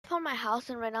found my house,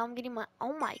 and right now I'm getting my,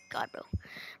 oh my god, bro.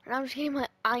 Right now I'm just getting my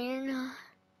iron,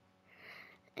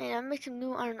 and I'm making some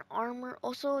new iron armor.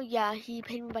 Also, yeah, he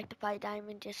paid me back the 5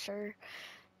 diamonds, yes sir.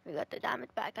 We got the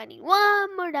diamond back. I need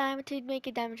one more diamond to make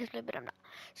a diamond chestplate, but I'm not.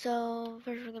 So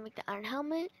first we're gonna make the iron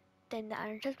helmet, then the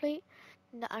iron chestplate,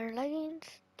 then the iron leggings,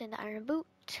 then the iron boot.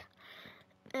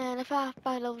 And if I have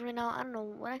 5 levels right now, I don't know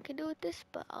what I can do with this,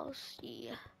 but I'll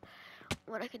see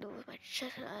what I can do with my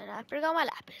chest. And I forgot my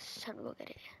lapis. Time to go get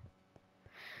it.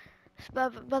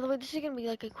 But by the way, this is gonna be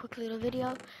like a quick little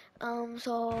video.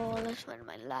 So let's find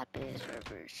my lapis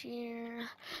wherever it's here.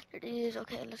 There it is.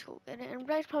 Okay, let's go get it. And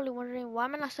everybody's probably wondering why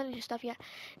am I not selling this stuff yet?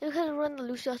 It's because I run the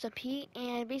Lootsteal SMP,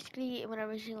 and basically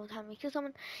whenever single time we kill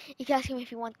someone, you can ask him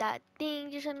if you want that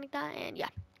thing or something like that, and yeah.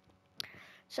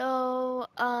 So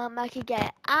I could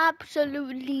get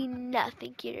absolutely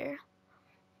nothing here.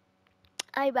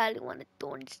 I badly wanted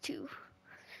thorns too.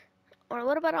 Or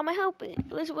what about on my helmet?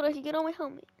 Let's see what I can get on my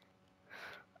helmet.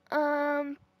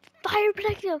 Fire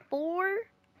protection 4.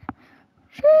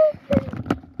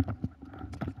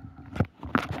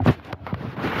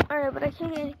 Alright, but I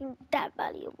can't get anything that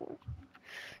valuable.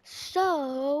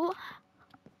 So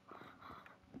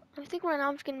I think right now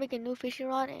I'm just gonna make a new fishing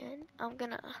rod, and I'm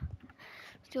gonna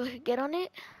see what I can get on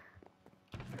it.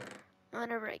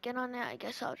 Whenever I get on it, I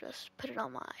guess I'll just put it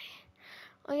on my.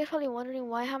 I guess probably wondering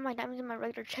why I have my diamonds in my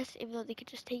regular chest, even though they could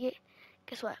just take it.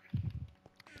 Guess what?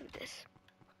 Look at this.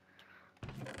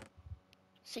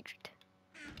 Secret.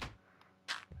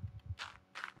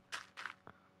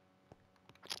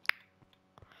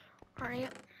 Alright.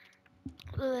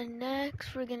 So then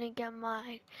next we're gonna get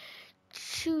my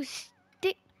 2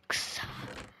 sticks.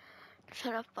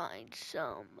 Trying to find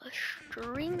some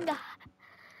string.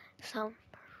 Some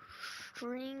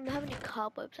string. Do I have any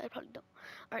cobwebs? I probably don't.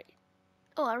 Alright.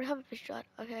 Oh, I already have a fish rod.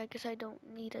 Okay, I guess I don't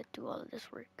need to do all of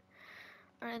this work.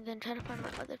 Alright, and then try to find my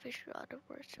other fish rod.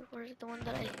 Where's the one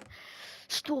that I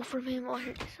stole from him? Oh,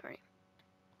 here it is. Alright.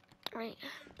 Alright.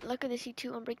 Luck of the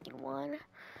C2. I'm breaking 1.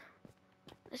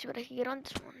 Let's see what I can get on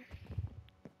this one.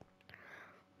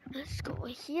 Let's go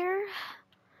here.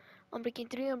 I'm breaking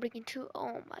 3. I'm breaking 2.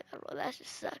 Oh my god, well, that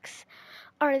just sucks.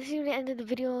 Alright, this is the end of the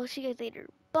video. See you guys later.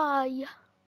 Bye.